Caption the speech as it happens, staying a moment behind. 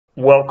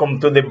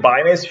Welcome to the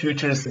Binance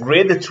Futures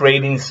grid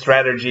trading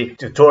strategy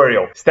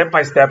tutorial, step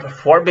by step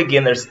for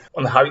beginners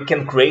on how you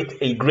can create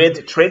a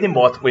grid trading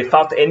bot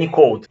without any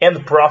code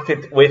and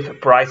profit with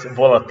price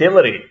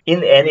volatility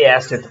in any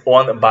asset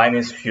on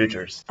Binance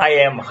Futures. I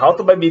am How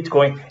to Buy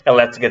Bitcoin, and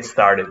let's get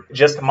started.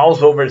 Just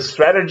mouse over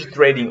strategy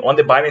trading on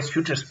the Binance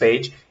Futures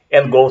page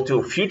and go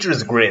to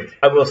Futures Grid.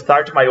 I will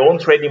start my own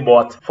trading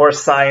bot for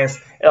science,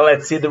 and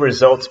let's see the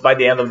results by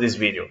the end of this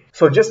video.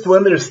 So just to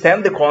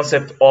understand the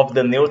concept of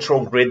the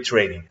neutral grid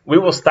trading, we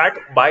will start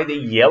by the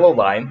yellow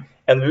line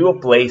and we will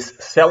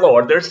place sell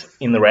orders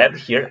in red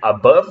here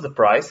above the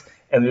price,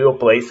 and we will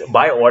place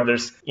buy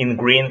orders in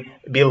green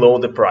below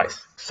the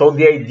price. So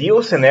the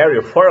ideal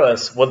scenario for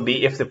us would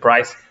be if the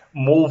price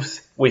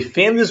moves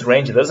within this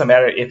range. It doesn't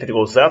matter if it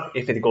goes up,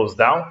 if it goes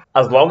down,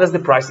 as long as the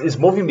price is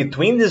moving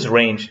between this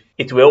range,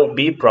 it will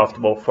be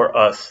profitable for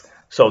us.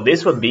 So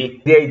this would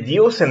be the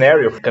ideal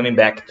scenario coming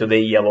back to the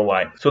yellow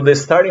line. So the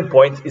starting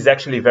point is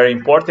actually very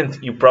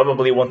important. You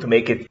probably want to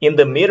make it in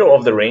the middle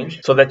of the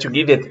range so that you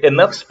give it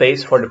enough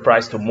space for the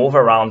price to move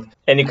around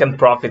and you can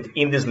profit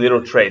in these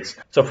little trades.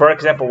 So for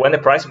example, when the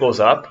price goes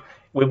up,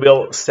 we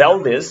will sell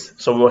this.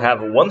 So we'll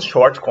have one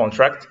short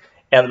contract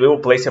and we will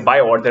place a buy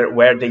order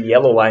where the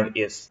yellow line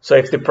is. So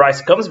if the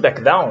price comes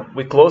back down,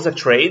 we close a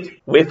trade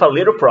with a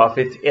little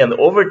profit, and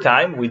over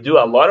time we do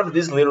a lot of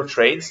these little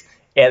trades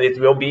and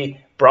it will be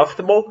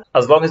profitable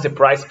as long as the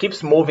price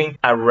keeps moving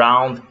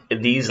around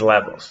these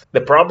levels.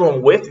 The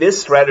problem with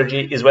this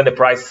strategy is when the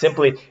price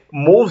simply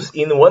moves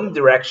in one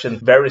direction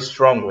very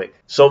strongly.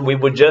 So we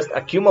would just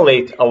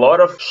accumulate a lot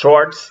of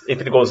shorts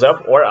if it goes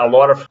up or a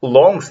lot of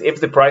longs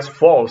if the price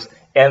falls.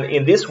 And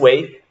in this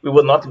way, we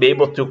will not be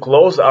able to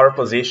close our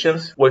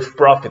positions with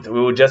profit.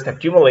 We will just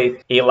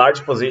accumulate a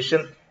large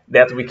position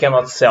that we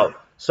cannot sell.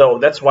 So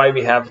that's why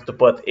we have to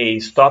put a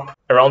stop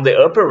around the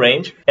upper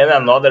range and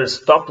another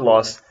stop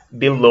loss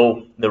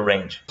below the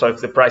range. So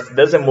if the price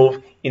doesn't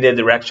move in the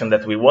direction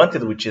that we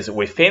wanted, which is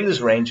within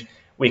this range,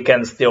 we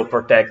can still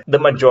protect the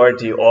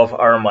majority of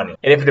our money.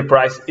 And if the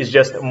price is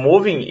just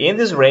moving in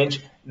this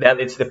range,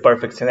 then it's the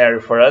perfect scenario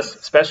for us,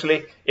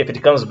 especially if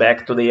it comes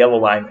back to the yellow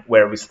line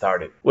where we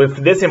started.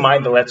 With this in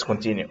mind, let's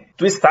continue.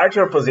 To start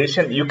your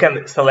position, you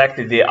can select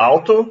the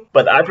auto,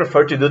 but I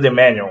prefer to do the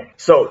manual.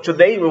 So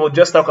today we will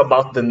just talk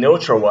about the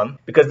neutral one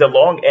because the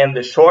long and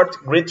the short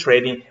grid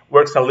trading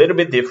works a little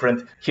bit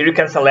different. Here you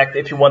can select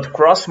if you want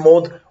cross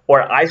mode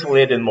or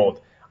isolated mode.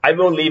 I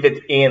will leave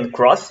it in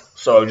cross,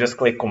 so I'll just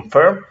click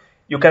confirm.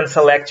 You can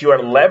select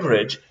your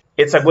leverage.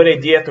 It's a good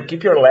idea to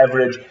keep your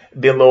leverage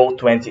below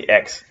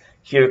 20x.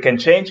 Here you can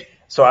change,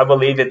 so I will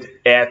leave it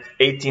at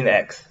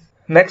 18x.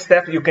 Next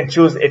step, you can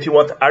choose if you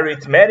want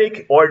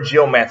arithmetic or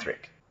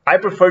geometric. I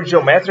prefer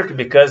geometric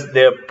because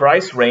the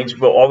price range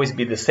will always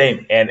be the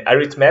same, and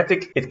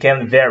arithmetic, it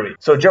can vary.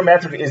 So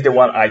geometric is the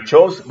one I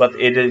chose, but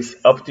it is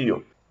up to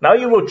you. Now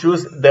you will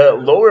choose the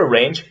lower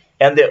range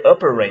and the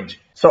upper range.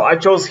 So I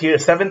chose here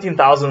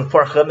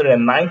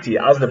 17,490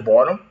 as the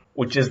bottom,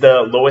 which is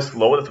the lowest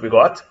low that we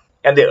got,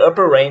 and the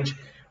upper range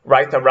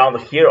right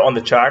around here on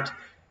the chart,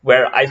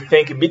 where I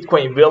think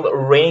Bitcoin will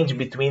range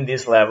between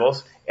these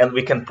levels and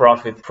we can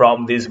profit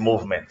from this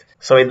movement.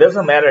 So it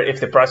doesn't matter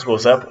if the price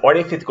goes up or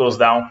if it goes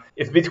down.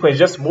 If Bitcoin is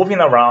just moving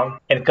around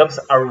and comes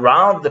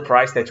around the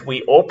price that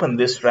we open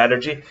this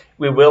strategy,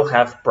 we will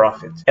have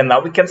profit. And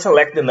now we can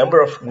select the number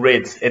of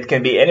grids. It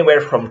can be anywhere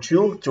from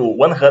 2 to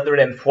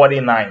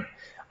 149.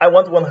 I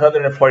want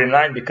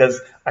 149 because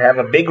I have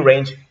a big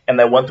range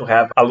and I want to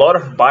have a lot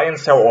of buy and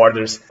sell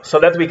orders so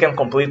that we can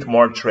complete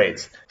more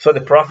trades. So the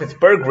profit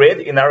per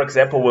grid in our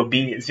example will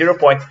be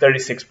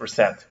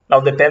 0.36%. Now,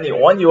 depending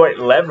on your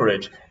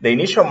leverage, the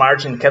initial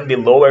margin can be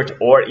lowered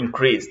or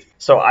increased.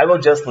 So I will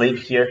just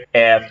leave here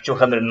at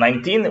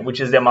 219,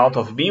 which is the amount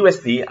of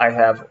BUSD I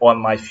have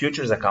on my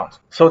futures account.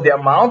 So the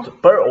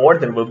amount per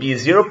order will be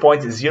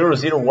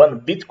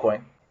 0.001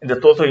 Bitcoin. And the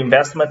total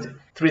investment,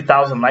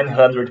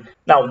 3,900.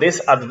 Now,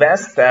 this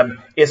advanced tab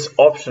is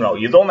optional.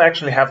 You don't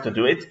actually have to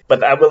do it,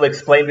 but I will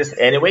explain this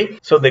anyway.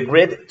 So the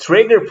grid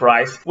trigger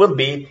price will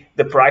be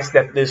the price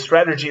that the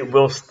strategy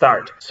will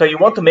start. So you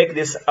want to make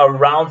this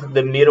around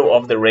the middle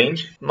of the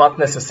range, not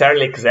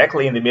necessarily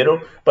exactly in the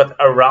middle, but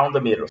around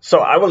the middle. So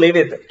I will leave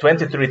it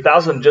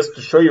 23,000 just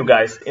to show you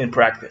guys in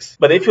practice.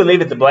 But if you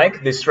leave it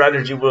blank, the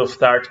strategy will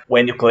start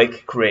when you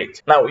click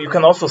create. Now, you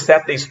can also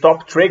set a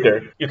stop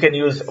trigger. You can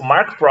use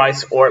mark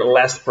price or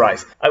last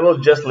price. I will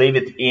just leave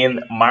it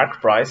in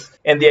mark price.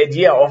 And the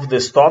idea of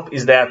the stop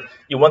is that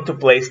you want to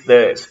place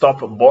the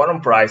stop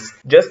bottom price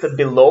just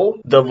below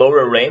the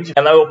lower range,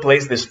 and I will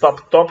place the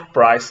stop top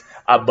price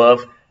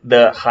above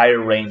the higher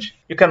range.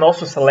 You can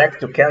also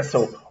select to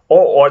cancel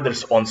all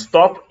orders on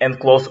stop and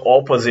close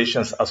all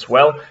positions as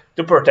well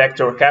to protect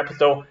your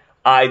capital.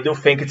 I do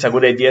think it's a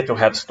good idea to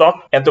have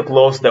stop and to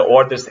close the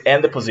orders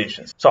and the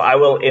positions. So I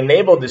will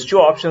enable these two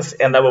options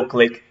and I will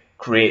click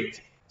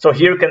create. So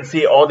here you can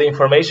see all the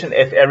information.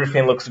 If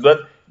everything looks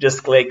good,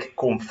 just click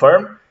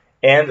confirm.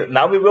 And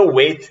now we will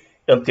wait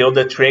until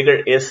the trigger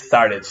is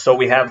started. So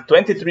we have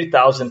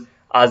 23,000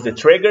 as the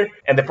trigger,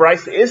 and the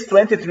price is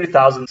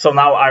 23,000. So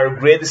now our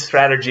grid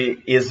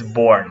strategy is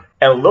born.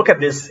 And look at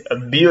this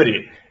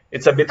beauty.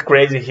 It's a bit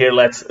crazy here.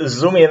 Let's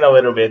zoom in a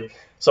little bit.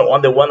 So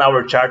on the 1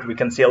 hour chart, we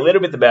can see a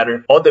little bit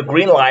better. All the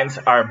green lines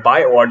are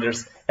buy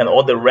orders and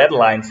all the red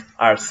lines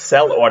are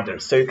sell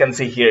orders. So you can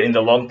see here in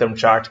the long-term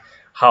chart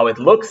how it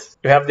looks.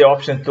 You have the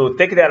option to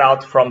take that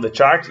out from the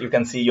chart. You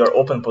can see your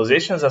open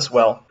positions as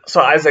well.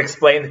 So as I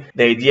explained,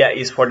 the idea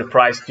is for the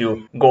price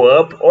to go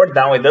up or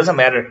down. It doesn't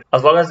matter.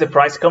 As long as the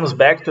price comes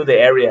back to the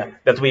area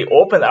that we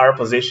opened our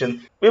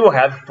position, we will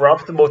have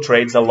profitable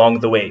trades along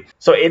the way.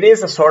 So it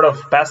is a sort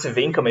of passive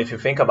income if you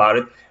think about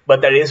it, but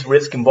there is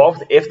risk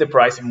involved if the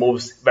price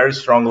moves very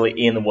strongly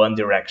in one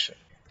direction.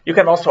 You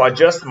can also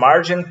adjust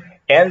margin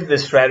and the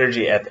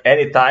strategy at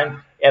any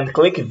time and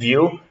click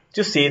view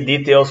to see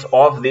details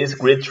of this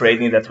grid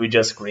trading that we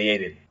just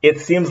created. It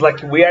seems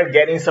like we are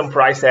getting some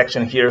price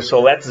action here, so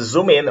let's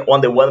zoom in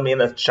on the 1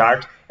 minute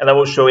chart and I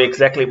will show you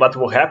exactly what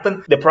will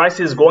happen. The price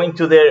is going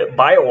to the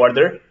buy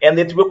order and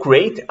it will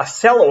create a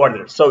sell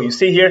order. So you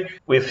see here,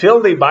 we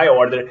fill the buy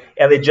order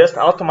and it just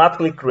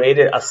automatically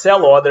created a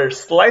sell order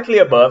slightly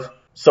above.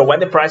 So when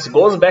the price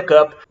goes back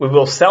up, we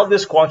will sell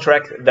this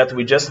contract that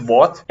we just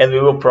bought and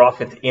we will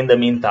profit in the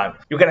meantime.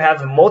 You can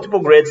have multiple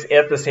grids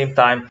at the same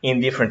time in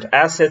different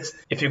assets.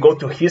 If you go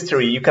to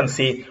history, you can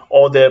see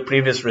all the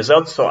previous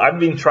results. So I've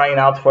been trying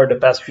out for the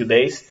past few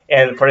days.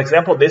 And for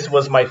example, this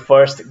was my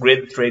first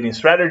grid trading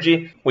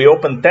strategy. We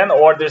opened 10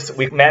 orders,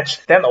 we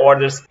matched 10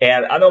 orders,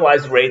 and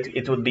annualized rate,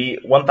 it would be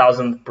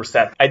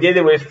 1000%. I did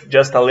it with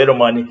just a little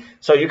money.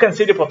 So you can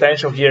see the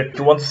potential here. If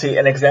you want to see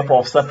an example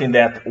of something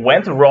that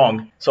went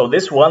wrong, so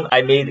this one,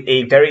 I made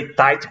a very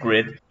tight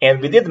grid and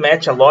we did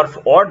match a lot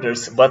of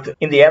orders, but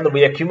in the end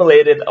we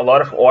accumulated a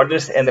lot of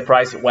orders and the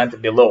price went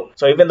below.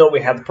 So even though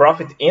we had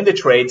profit in the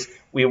trades,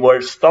 we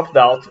were stopped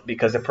out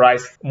because the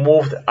price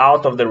moved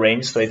out of the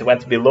range. So it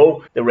went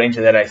below the range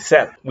that I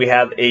set. We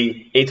had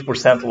a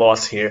 8%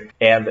 loss here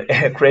and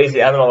a crazy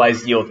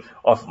annualized yield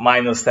of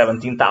minus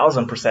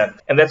 17,000%.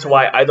 And that's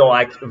why I don't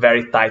like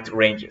very tight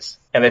ranges.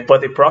 And I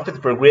put a profit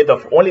per grid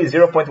of only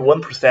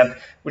 0.1%,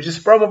 which is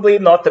probably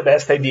not the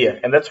best idea.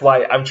 And that's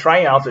why I'm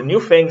trying out new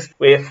things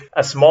with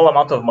a small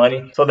amount of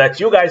money so that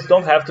you guys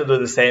don't have to do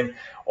the same,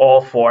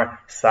 all for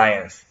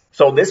science.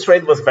 So this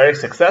trade was very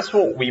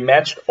successful. We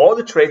matched all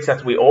the trades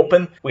that we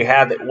opened. We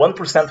had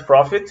 1%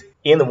 profit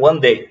in 1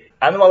 day.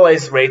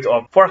 Annualized rate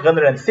of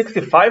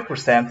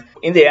 465%.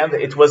 In the end,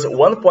 it was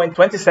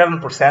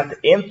 1.27%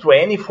 in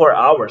 24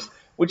 hours,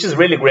 which is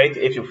really great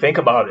if you think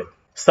about it.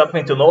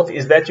 Something to note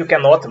is that you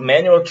cannot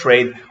manual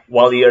trade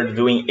while you're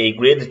doing a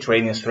grid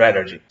trading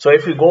strategy. So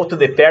if we go to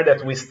the pair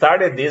that we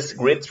started this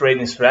grid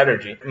trading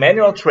strategy,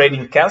 manual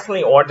trading,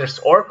 canceling orders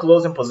or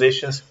closing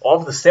positions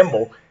of the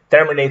symbol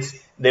terminates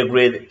the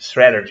grid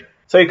strategy.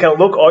 So you can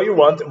look all you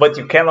want, but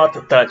you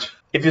cannot touch.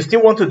 If you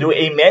still want to do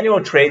a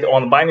manual trade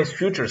on Binance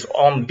Futures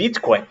on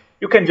Bitcoin,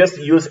 you can just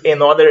use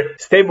another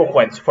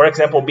stablecoin, for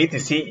example,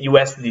 BTC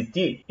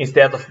USDT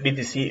instead of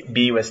BTC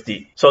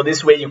BUSD. So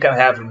this way you can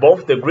have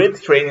both the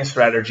grid trading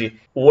strategy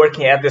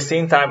working at the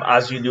same time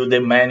as you do the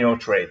manual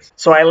trades.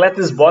 So I let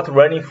this bot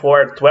running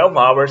for 12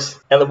 hours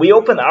and we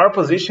open our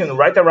position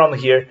right around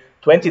here,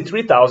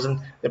 23,000.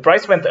 The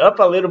price went up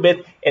a little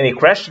bit and it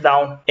crashed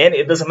down, and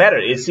it doesn't matter.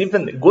 It's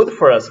even good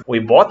for us. We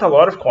bought a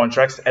lot of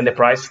contracts and the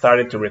price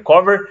started to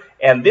recover,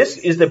 and this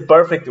is the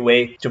perfect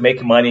way to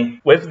make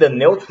money with the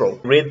neutral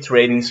grid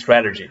trading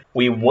strategy.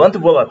 We want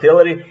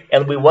volatility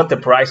and we want the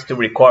price to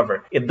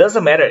recover. It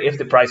doesn't matter if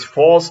the price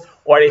falls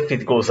or if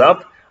it goes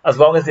up. As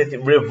long as it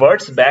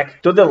reverts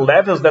back to the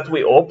levels that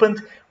we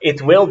opened,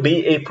 it will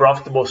be a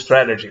profitable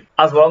strategy,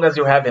 as long as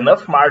you have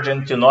enough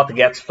margin to not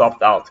get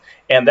stopped out.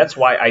 And that's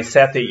why I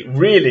set a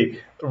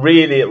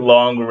really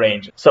long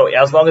range. So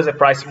as long as the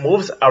price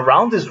moves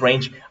around this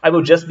range, I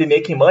will just be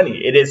making money.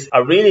 It is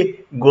a really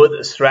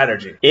good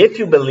strategy. If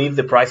you believe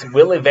the price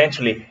will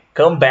eventually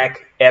come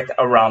back at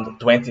around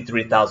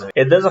 23,000.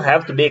 It doesn't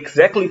have to be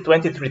exactly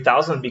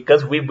 23,000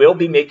 because we will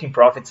be making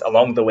profits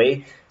along the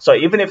way. So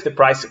even if the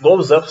price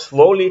goes up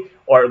slowly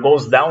or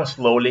goes down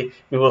slowly,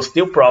 we will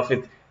still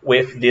profit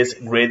with this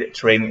grid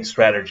trading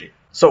strategy.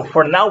 So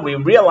for now, we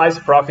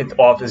realized profit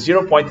of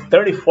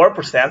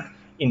 0.34%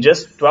 in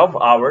just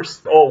 12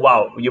 hours. Oh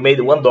wow, you made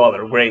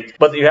 $1, great.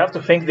 But you have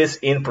to think this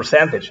in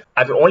percentage.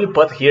 I've only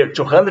put here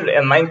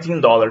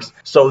 $219,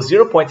 so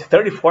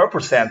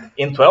 0.34%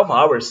 in 12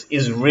 hours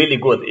is really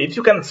good. If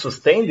you can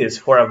sustain this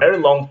for a very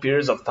long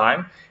period of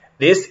time,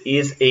 this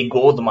is a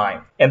gold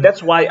mine. And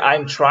that's why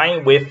I'm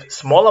trying with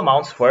small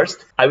amounts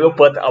first. I will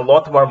put a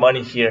lot more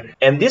money here.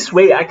 And this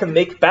way I can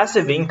make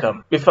passive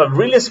income with a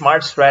really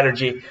smart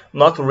strategy,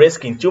 not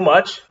risking too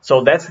much.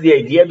 So that's the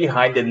idea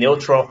behind the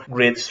neutral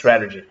grid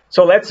strategy.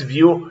 So let's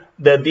view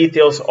the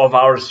details of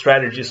our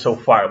strategy so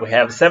far. We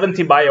have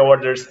 70 buy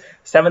orders,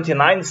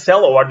 79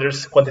 sell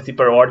orders. Quantity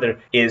per order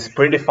is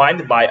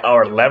predefined by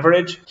our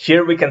leverage.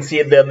 Here we can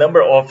see the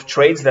number of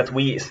trades that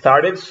we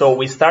started. So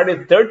we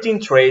started 13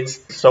 trades.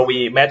 So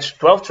we matched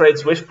 12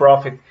 trades with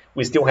profit.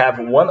 We still have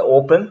one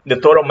open. The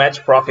total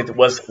match profit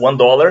was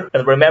 $1.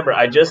 And remember,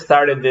 I just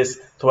started this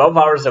 12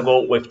 hours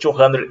ago with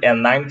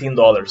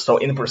 $219. So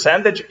in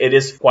percentage, it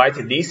is quite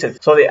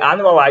decent. So the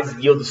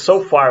annualized yield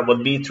so far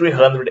would be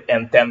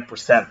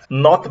 310%.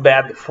 Not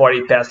bad for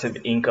a passive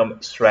income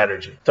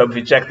strategy. So if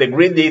you check the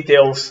grid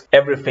details,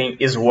 everything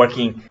is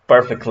working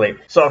perfectly.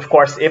 So of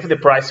course, if the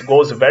price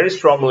goes very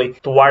strongly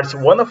towards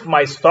one of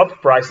my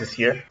stop prices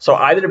here, so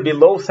either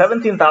below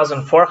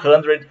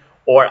 17,400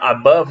 or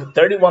above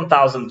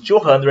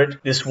 31,200,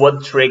 this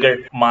would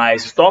trigger my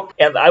stop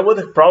and I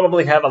would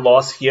probably have a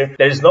loss here.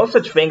 There is no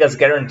such thing as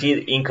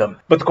guaranteed income.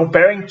 But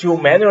comparing to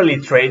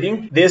manually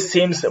trading, this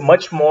seems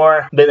much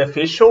more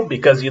beneficial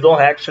because you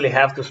don't actually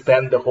have to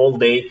spend the whole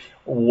day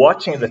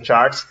watching the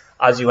charts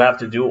as you have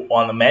to do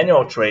on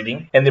manual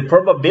trading, and the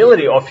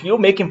probability of you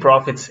making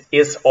profits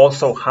is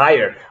also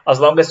higher as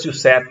long as you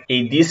set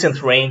a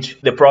decent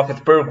range. The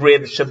profit per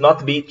grid should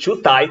not be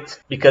too tight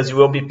because you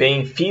will be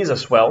paying fees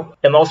as well,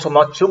 and also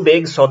not too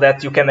big so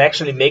that you can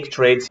actually make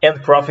trades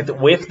and profit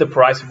with the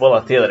price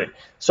volatility.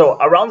 So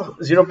around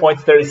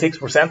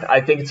 0.36%,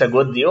 I think it's a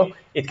good deal.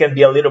 It can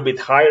be a little bit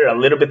higher, a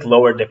little bit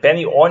lower,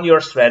 depending on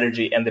your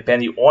strategy and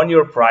depending on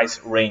your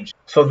price range.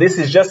 So this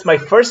is just my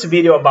first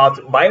video about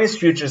Binance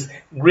Futures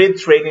grid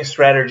trading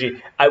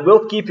strategy. I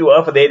will keep you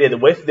updated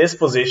with this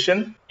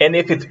position, and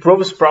if it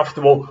proves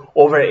profitable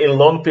over a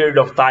long period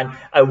of time,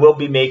 I will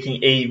be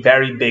making a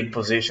very big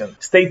position.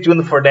 Stay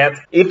tuned for that.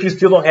 If you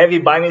still don't have a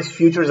Binance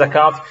Futures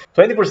account,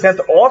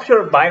 20% off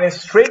your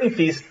Binance trading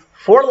fees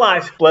for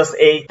life, plus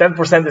a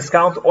 10%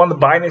 discount on the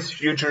Binance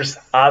Futures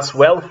as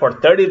well for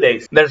 30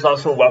 days. There's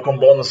also a welcome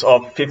bonus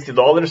of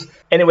 $50.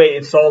 Anyway,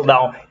 it's all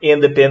down in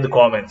the pinned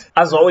comment.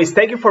 As always,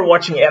 thank you for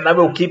watching, and I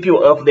will keep you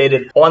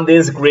updated on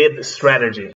this grid strategy.